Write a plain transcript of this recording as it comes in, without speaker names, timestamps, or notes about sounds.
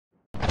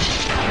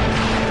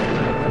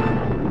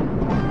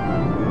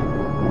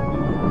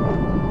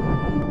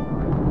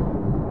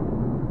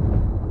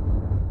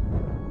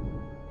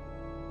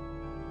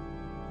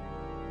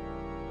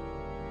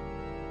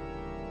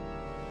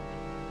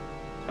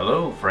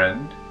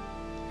friend.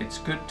 It's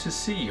good to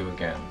see you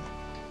again.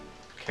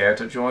 Care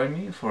to join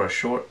me for a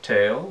short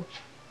tale?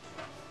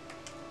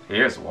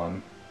 Here's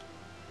one.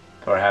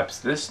 Perhaps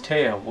this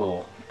tale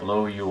will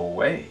blow you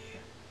away.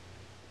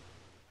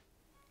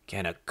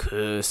 Can a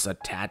curse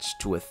attach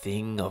to a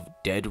thing of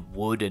dead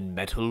wood and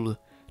metal,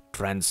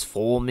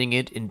 transforming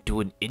it into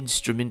an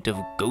instrument of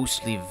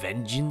ghostly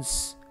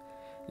vengeance?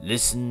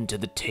 Listen to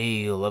the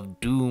tale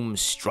of doom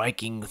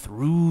striking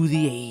through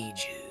the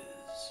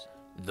ages.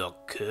 The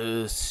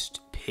Cursed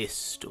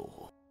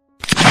Pistol.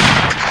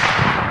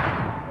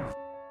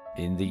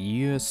 In the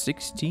year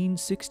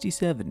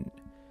 1667,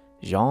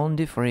 Jean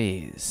de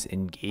Fraise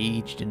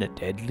engaged in a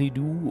deadly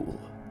duel.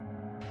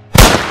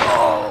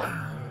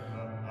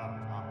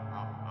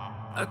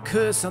 A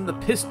curse on the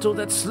pistol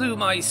that slew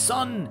my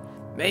son!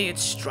 May it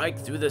strike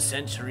through the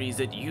centuries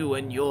at you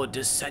and your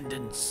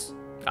descendants.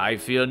 I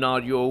fear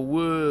not your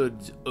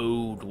words,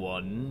 old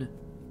one.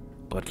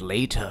 But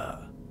later,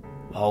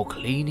 while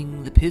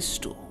cleaning the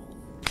pistol...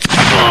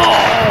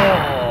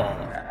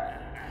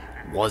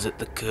 Was it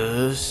the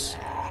curse?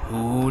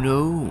 Who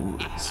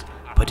knows?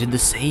 But in the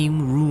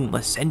same room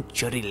a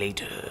century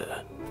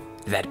later...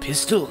 That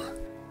pistol,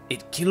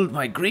 it killed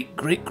my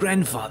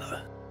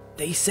great-great-grandfather.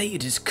 They say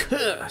it is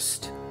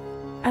cursed.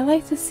 I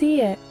like to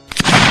see it.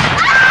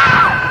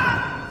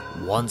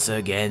 Once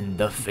again,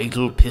 the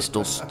fatal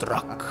pistol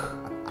struck.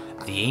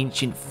 The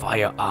ancient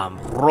firearm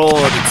roared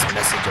its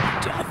message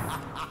of death,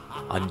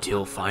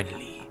 until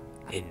finally,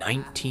 in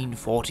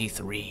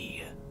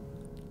 1943...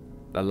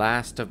 The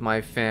last of my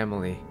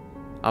family,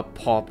 a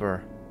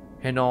pauper,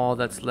 and all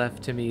that's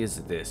left to me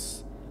is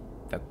this,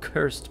 the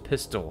cursed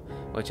pistol,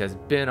 which has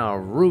been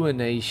our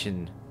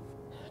ruination.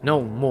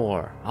 No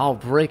more, I'll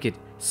break it,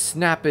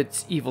 snap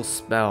its evil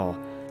spell.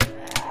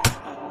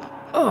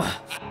 Ugh,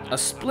 a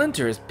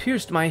splinter has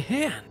pierced my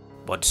hand.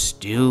 But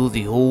still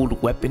the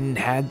old weapon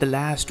had the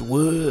last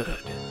word.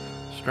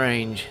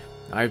 Strange,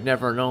 I've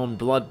never known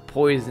blood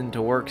poison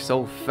to work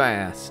so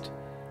fast.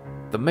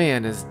 The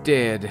man is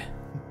dead.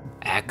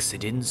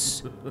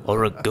 Accidents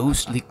or a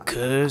ghostly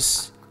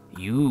curse,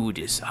 you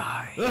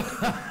decide.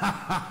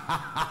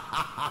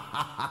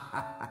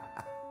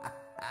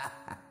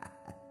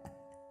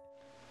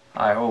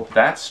 I hope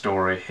that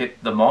story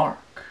hit the mark.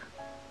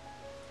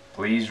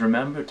 Please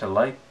remember to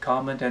like,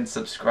 comment, and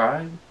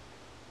subscribe.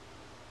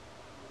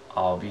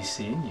 I'll be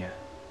seeing you.